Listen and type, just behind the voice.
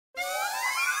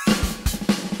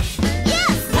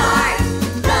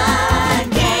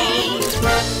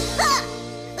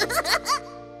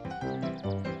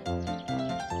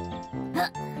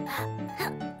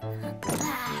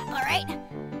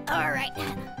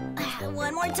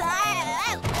One more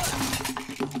time.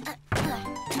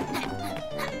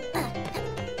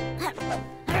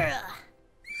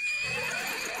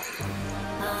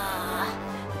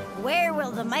 Where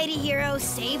will the mighty hero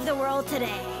save the world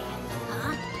today?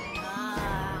 Huh?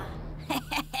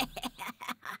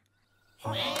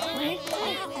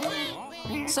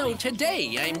 So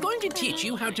today, I'm going to teach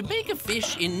you how to bake a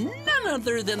fish in none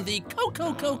other than the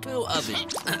Cocoa oven.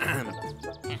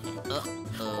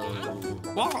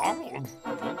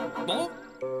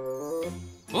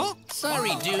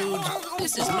 Sorry, dude.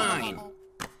 This is mine.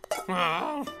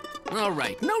 All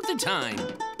right, note the time.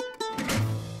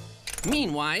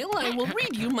 Meanwhile, I will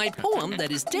read you my poem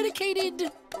that is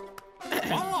dedicated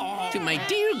to my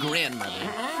dear grandmother.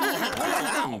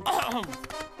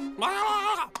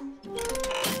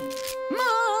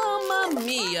 Mamma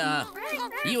mia,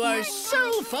 you are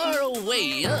so far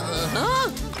away.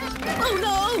 Oh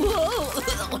no!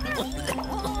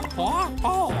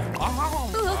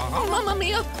 Mamma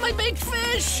mia, my baked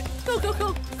fish! Go, go,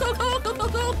 go, go, go, go, go,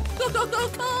 go, go, go, go,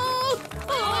 go!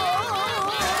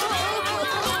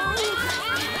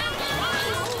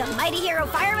 The mighty hero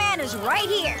fireman is right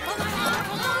here.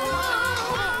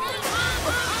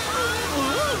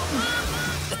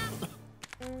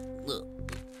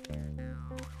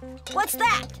 What's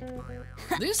that?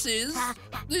 This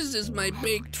is my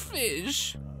baked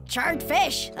fish. Charred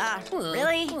fish?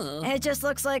 Really? It just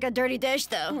looks like a dirty dish,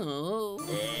 though.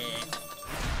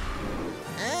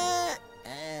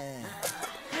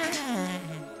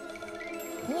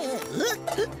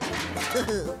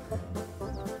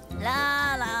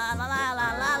 La la la la la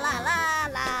la la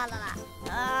la la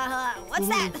la. What's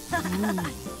that?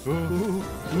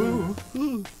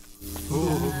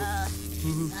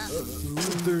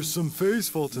 There's some phase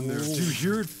fault in there. Do you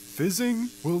hear it fizzing?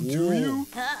 Well, do you?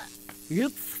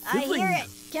 I hear it.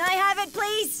 Can I have it,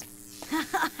 please?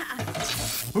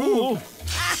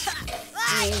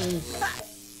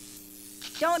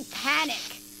 Don't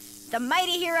panic. The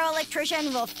mighty hero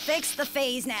electrician will fix the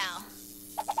phase now.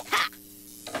 Ha!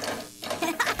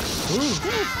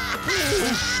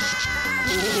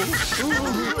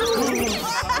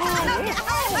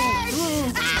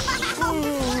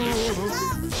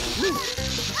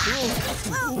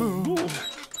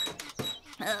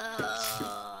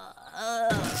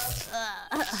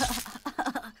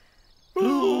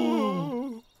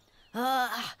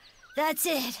 That's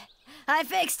it. I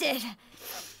fixed it.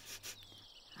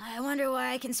 I wonder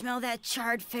why I can smell that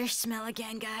charred fish smell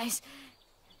again, guys.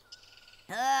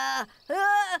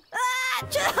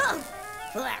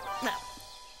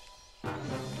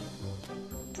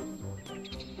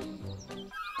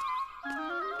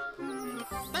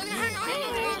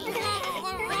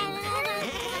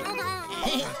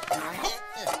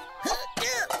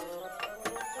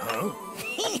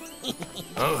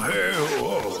 Oh, hey,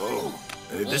 whoa.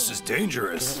 Hey, this is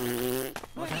dangerous.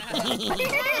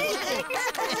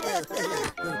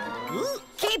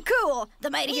 Keep cool. The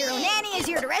mighty hero Nanny is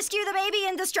here to rescue the baby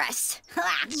in distress.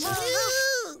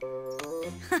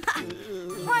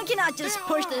 One cannot just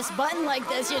push this button like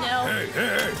this, you know.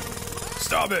 Hey.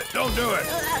 Stop it. Don't do it.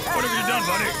 What have you done,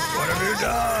 Bunny? What have you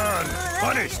done?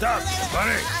 Bunny, stop.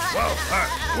 Bunny. Whoa.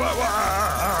 Whoa.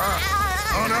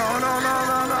 Oh, no.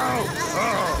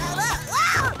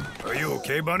 Oh. Are you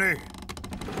okay, Bunny?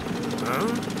 Huh?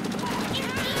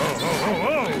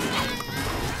 Oh.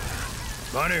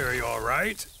 Bunny, are you all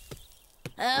right?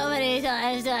 How many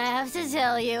times do I have to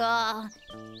tell you all?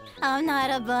 I'm not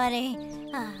a bunny.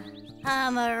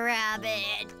 I'm a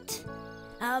rabbit.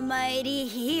 A mighty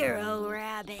hero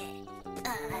rabbit.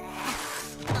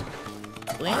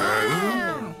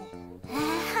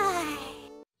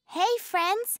 Hey,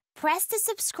 friends. Press to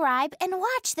subscribe and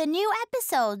watch the new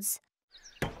episodes.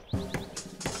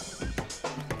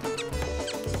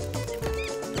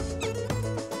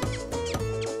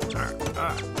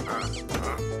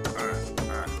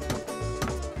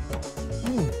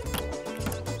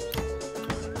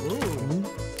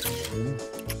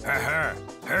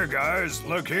 Hey guys,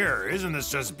 look here. Isn't this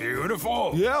just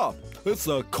beautiful? Yeah, it's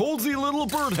a cozy little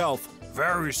birdhouse.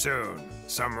 Very soon,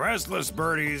 some restless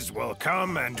birdies will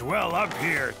come and dwell up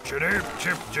here. Chirp,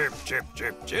 chip, chip, chip,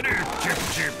 chip, chirp, chip,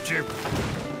 chip, chip.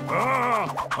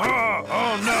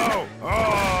 Oh no!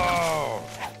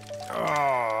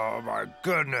 Oh my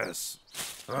goodness!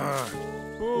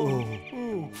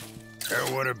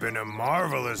 It would have been a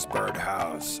marvelous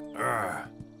birdhouse.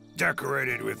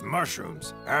 Decorated with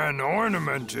mushrooms and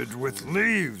ornamented with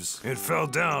leaves. It fell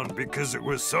down because it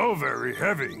was so very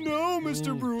heavy. No,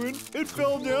 Mr. Bruin, it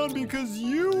fell down because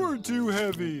you were too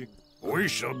heavy. We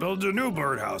shall build a new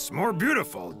birdhouse, more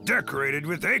beautiful, decorated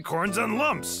with acorns and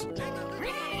lumps.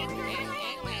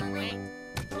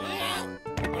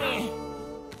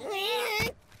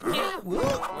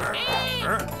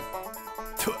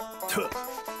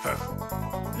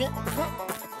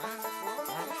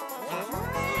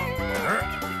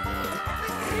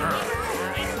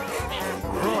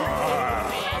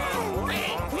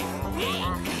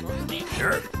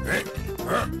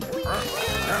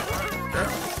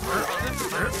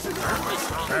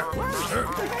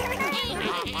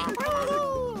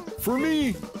 For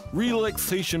me,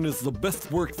 relaxation is the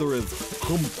best work there is.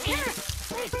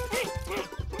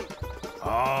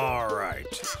 All right.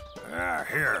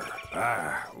 Here.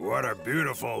 What a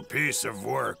beautiful piece of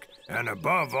work. And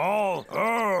above all,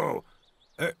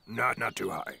 not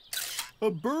too high. A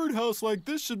birdhouse like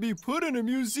this should be put in a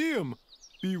museum.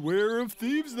 Beware of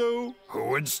thieves, though.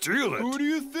 Who would steal it? Who do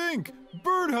you think?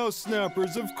 Birdhouse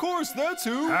snappers, of course, that's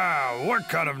who. What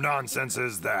kind of nonsense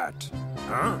is that?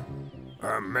 Huh?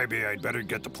 Maybe I'd better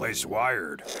get the place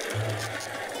wired.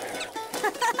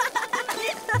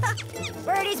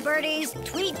 Birdies, birdies,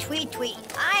 tweet, tweet, tweet.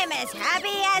 I'm as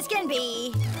happy as can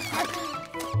be.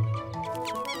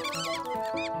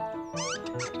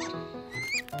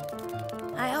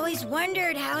 I always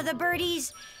wondered how the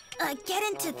birdies get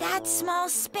into that small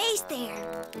space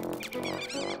there.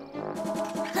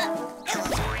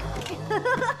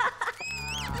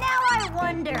 Now I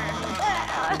wonder,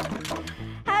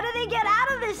 how do they get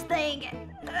out of this thing?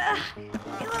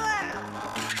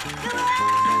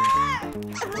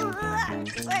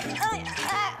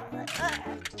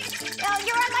 Oh,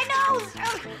 you're on my nose!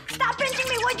 Stop pinching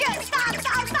me, would you? Stop,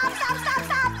 stop, stop, stop, stop,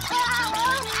 stop! Ow,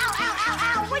 ow, ow, ow,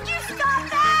 ow! Would you stop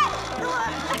that?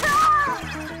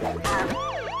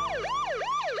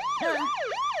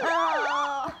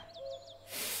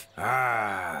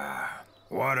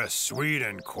 What a sweet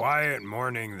and quiet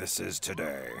morning this is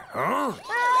today, huh?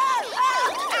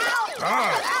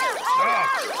 Stop!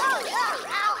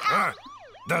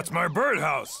 That's my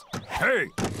birdhouse. Hey,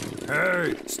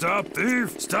 stop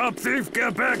thief! Stop thief!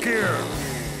 Get back here!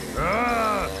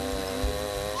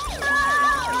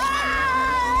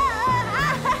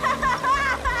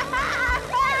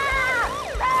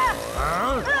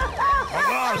 Hold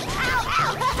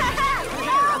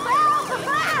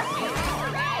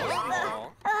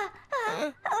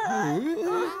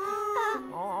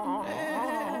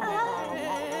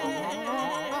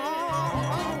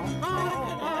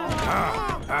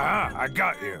I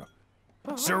got you.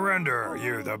 Surrender,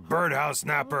 you the birdhouse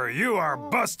snapper. You are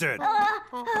busted.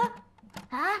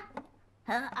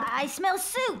 I smell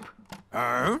soup.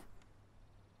 Huh?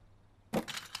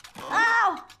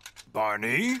 Oh!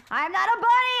 Barney? I'm not a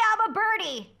bunny, I'm a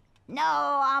birdie.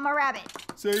 No, I'm a rabbit.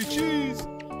 Say cheese.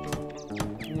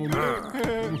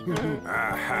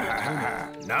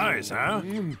 Nice, huh?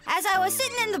 As I was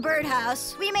sitting in the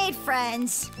birdhouse, we made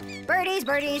friends. Birdies,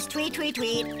 birdies, tweet, tweet,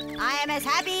 tweet. I am as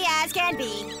happy as can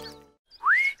be.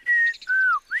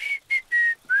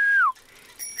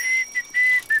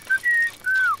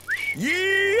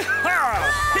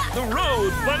 Yee-haw! Hit the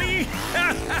road, buddy!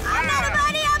 I'm not a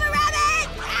bunny, I'm a rabbit!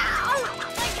 Ow!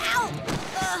 Ow!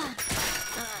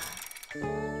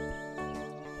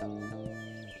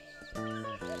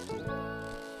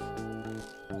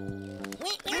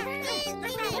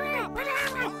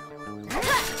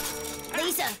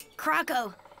 Lisa,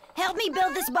 Croco, help me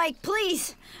build this bike,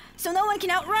 please, so no one can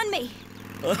outrun me.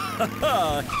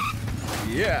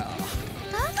 Yeah.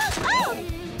 Oh!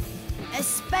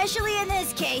 Especially in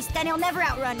this case, then he'll never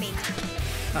outrun me.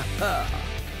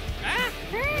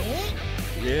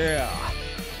 Yeah. Yeah.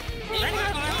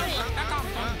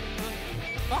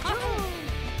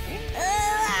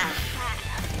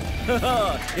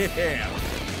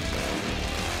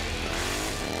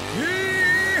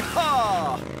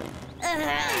 Yee-haw!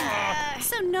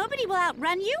 So nobody will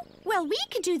outrun you? Well, we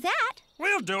can do that.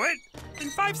 We'll do it in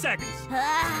 5 seconds.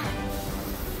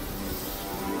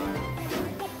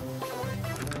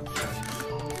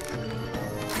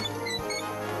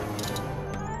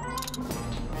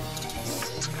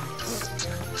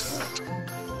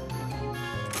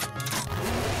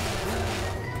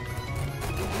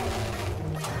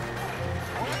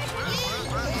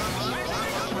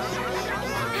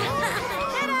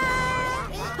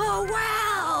 Oh,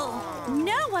 wow!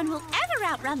 No one will ever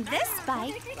outrun this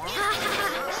bike.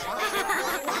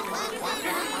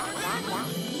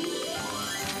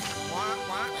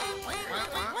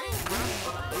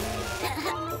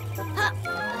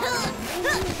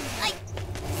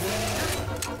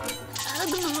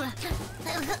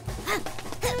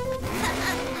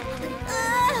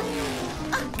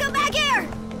 Come back here!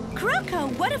 Croco,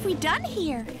 what have we done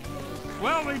here?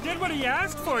 Well, we did what he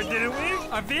asked for, didn't we?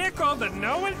 A vehicle that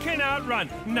no one can outrun,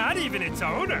 not even its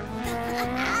owner.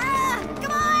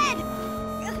 Come on!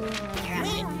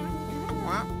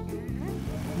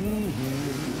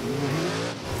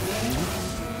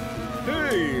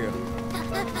 Hey!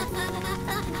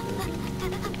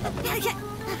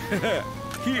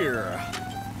 Here.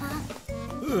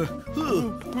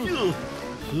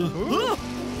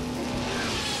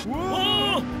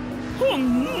 Whoa!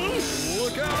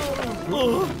 Look out!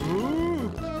 Whoa!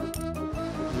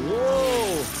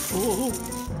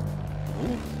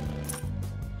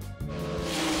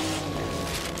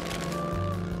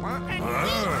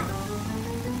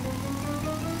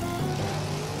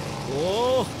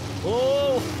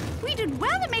 We did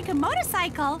well to make a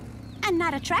motorcycle and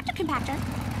not a tractor compactor.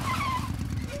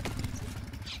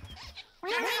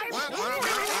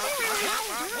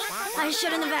 I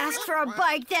shouldn't have asked for a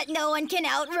bike that no one can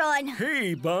outrun.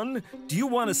 Hey, Bun, do you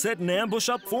want to set an ambush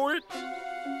up for it?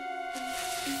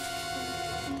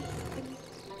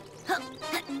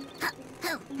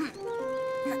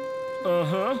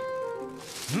 Uh-huh.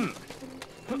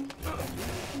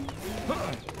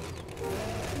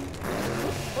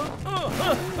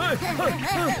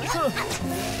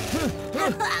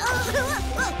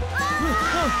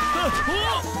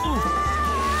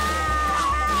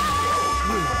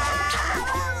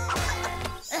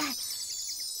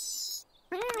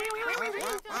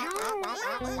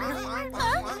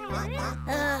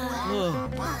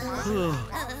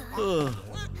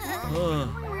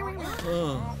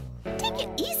 Take it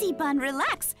easy, Bun.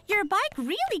 Relax. Your bike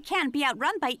really can't be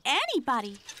outrun by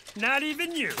anybody. Not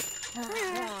even you.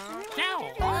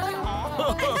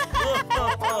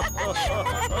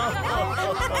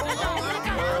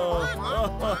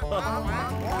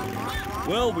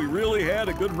 Well, we really had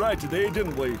a good ride today,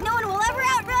 didn't we? No one will ever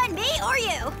outrun me or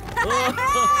you.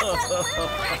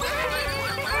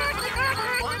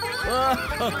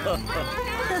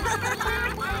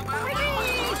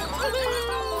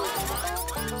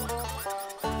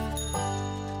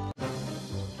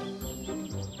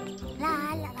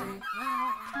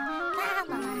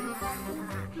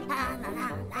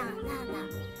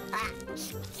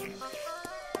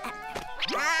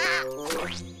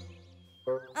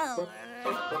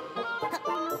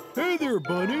 Hey there,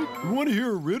 Bunny. You want to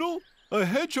hear a riddle? A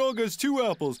hedgehog has 2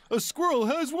 apples. A squirrel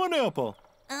has 1 apple.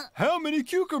 How many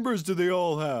cucumbers do they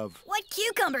all have? What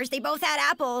cucumbers? They both had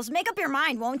apples. Make up your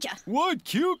mind, won't you? What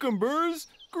cucumbers?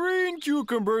 Green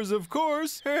cucumbers, of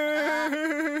course. They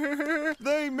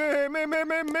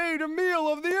made a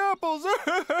meal of the apples.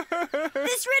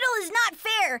 This riddle is not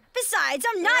fair. Besides,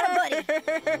 I'm not a buddy.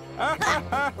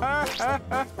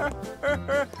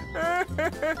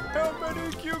 How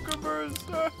many cucumbers?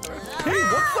 Hey,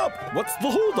 what's up? What's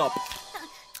the holdup?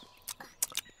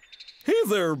 Hey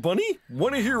there, Bunny.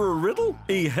 Want to hear a riddle?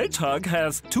 A hedgehog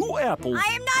has 2 apples.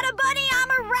 I am not a bunny, I'm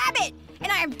a rabbit.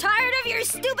 And I am tired of your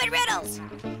stupid riddles.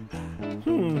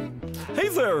 Hey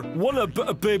there, want a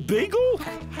bagel?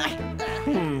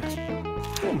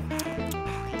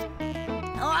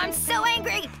 Oh, I'm so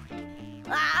angry.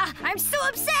 I'm so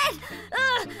upset.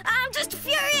 I'm just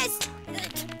furious.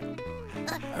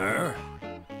 Huh?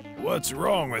 What's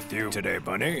wrong with you today,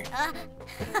 Bunny?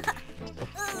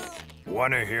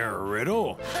 Want to hear a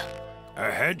riddle?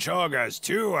 A hedgehog has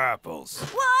 2 apples.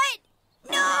 What?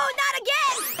 No, not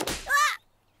again.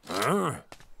 Huh?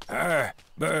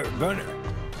 Bunny.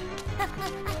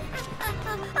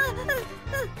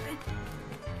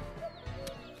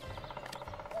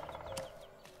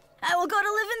 I will go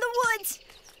to live in the woods.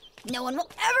 No one will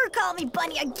ever call me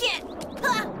Bunny again.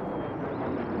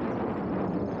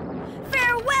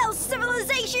 Farewell,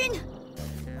 civilization.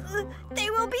 They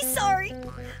will be sorry,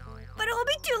 but it will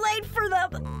be too late for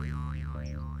them.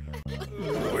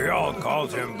 We all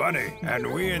called him Bunny,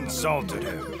 and we insulted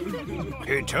him.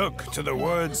 He took to the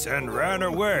woods and ran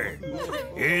away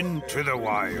into the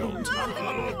wild.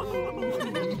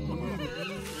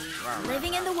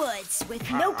 Living in the woods with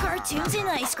no cartoons and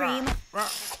ice cream,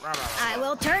 I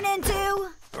will turn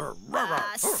into a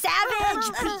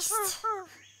savage beast.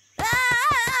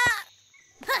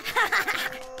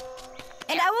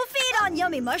 And I will feed on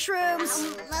yummy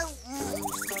mushrooms.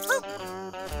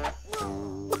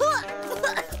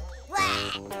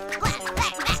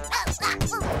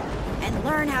 And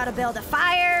learn how to build a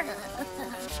fire.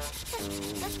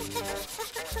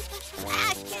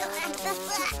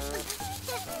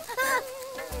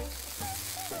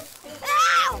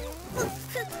 Ow!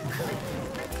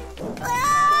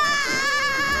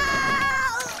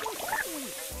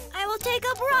 I will take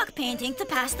up rock painting to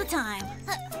pass the time.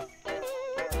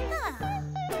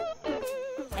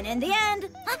 And in the end,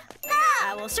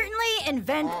 I will certainly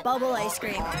invent bubble ice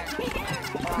cream.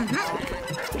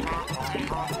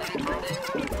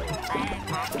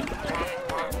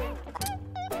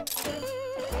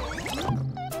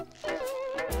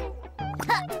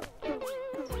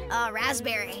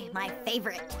 Raspberry, my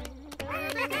favorite.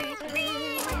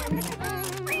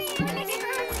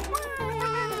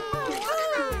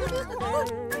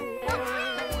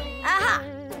 Aha!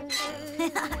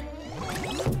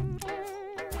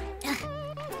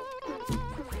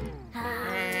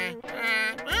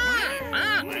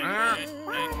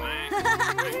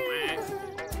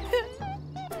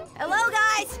 Hello,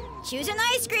 guys. Choose an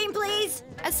ice cream, please.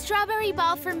 A strawberry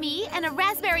ball for me and a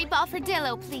raspberry ball for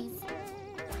Dillo, please.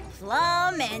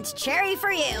 Plum and cherry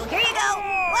for you. Here you go.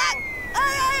 What?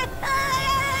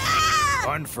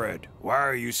 Unfred, why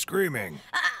are you screaming?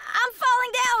 I'm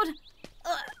falling down.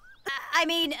 I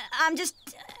mean, I'm just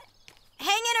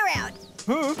hanging around.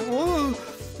 Huh?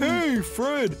 Hey,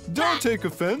 Fred, don't take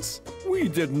offense. We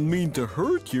didn't mean to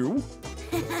hurt you.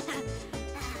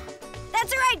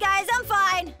 That's all right, guys. I'm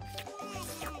fine.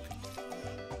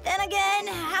 Then again,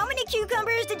 how many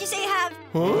cucumbers did you say you have?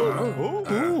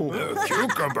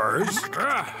 Cucumbers?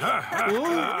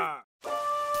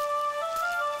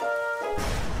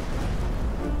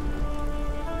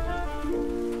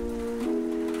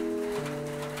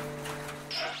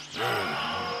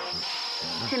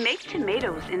 To make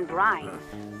tomatoes in brine,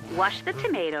 wash the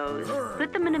tomatoes,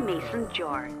 put them in a mason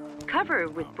jar, cover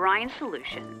with brine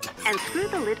solution, and screw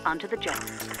the lid onto the jar.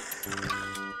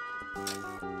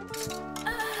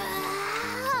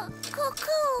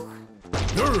 Cuckoo.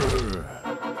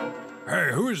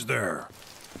 Hey, who's there?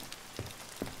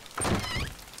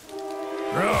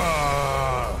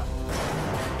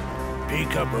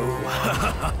 Peekaboo.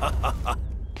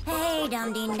 Hey,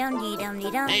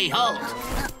 dum-dee-dum-dee-dum-dee-dum. Hey, halt!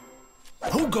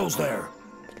 Who goes there?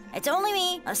 It's only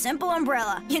me, a simple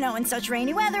umbrella. You know, in such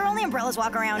rainy weather, only umbrellas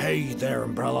walk around. Hey there,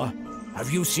 Umbrella.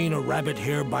 Have you seen a rabbit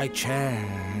here by chance?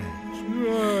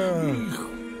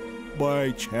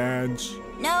 By chance.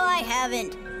 No, I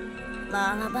haven't.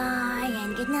 Lullaby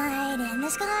and good night, and the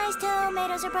sky's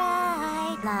tomatoes are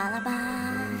bright.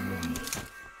 Lullaby.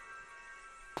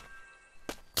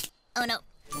 Oh, no.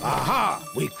 Aha!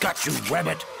 We got you,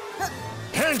 rabbit.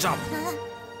 Hands up!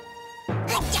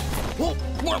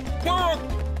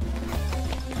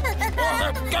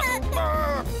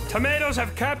 Tomatoes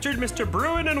have captured Mr.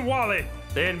 Bruin and Wally.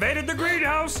 They invaded the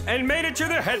greenhouse and made it to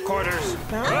their headquarters.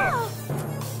 Oh.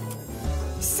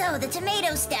 So the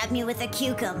tomato stabbed me with a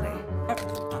cucumber.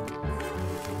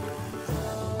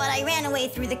 But I ran away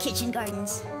through the kitchen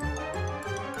gardens.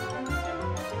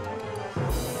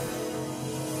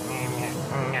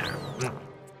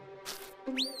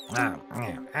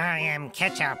 I am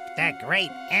Ketchup, the great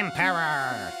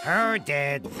emperor. Who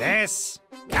did this?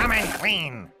 Come and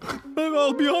clean.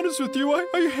 I'll be honest with you,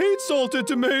 I hate salted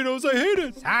tomatoes. I hate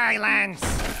it. Silence.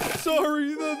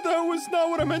 Sorry, that was not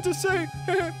what I meant to say.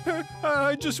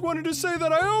 I just wanted to say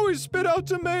that I always spit out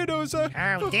tomatoes.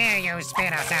 How dare you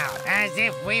spit us out, as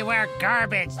if we were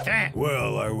garbage.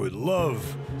 Well, I would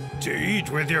love to eat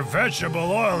with your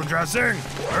vegetable oil dressing.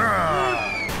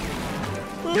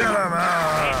 Get him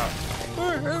out!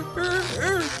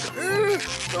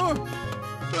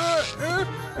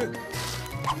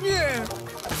 Yeah.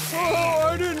 Oh,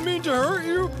 I didn't mean to hurt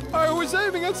you. I was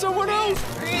aiming at someone else.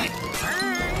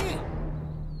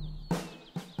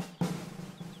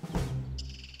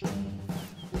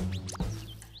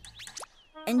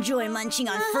 Enjoy munching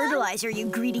on fertilizer, you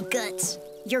greedy guts.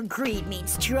 Your greed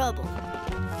means trouble.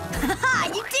 Ha!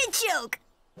 You did choke!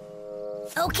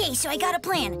 Okay, so I got a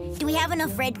plan. Do we have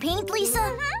enough red paint,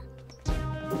 Lisa?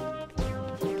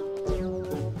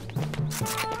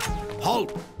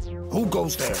 Halt! Who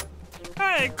goes there?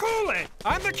 Hey, cool it!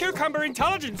 I'm the Cucumber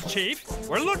Intelligence Chief.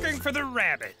 We're looking for the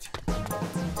rabbit.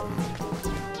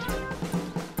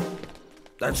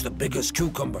 That's the biggest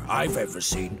cucumber I've ever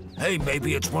seen. Hey,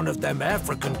 maybe it's one of them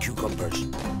African cucumbers.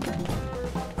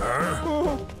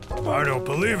 Huh? I don't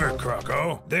believe it,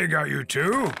 Croco. They got you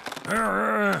too?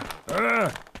 Hooray!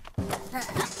 Hooray!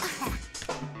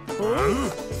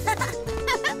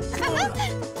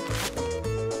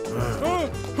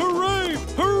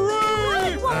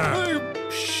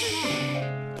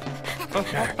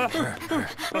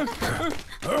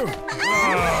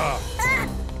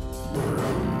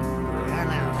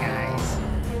 Hello, guys.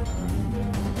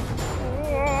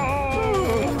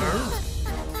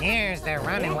 Here's the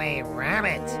runaway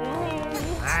rabbit.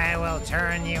 I will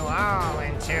turn you all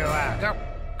into a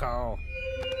go.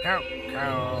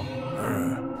 Cuckoo!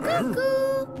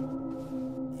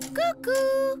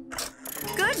 Cuckoo!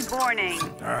 Good morning.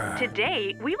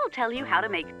 Today, we will tell you how to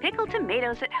make pickled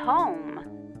tomatoes at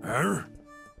home. Huh?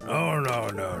 Oh,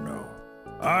 no.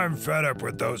 I'm fed up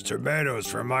with those tomatoes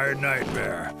from my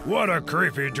nightmare. What a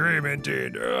creepy dream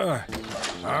indeed. Huh?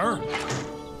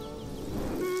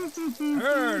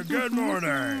 Hey, good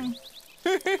morning.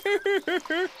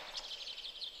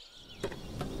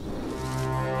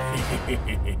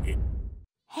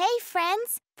 Hey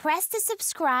friends, press to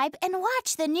subscribe and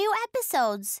watch the new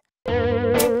episodes.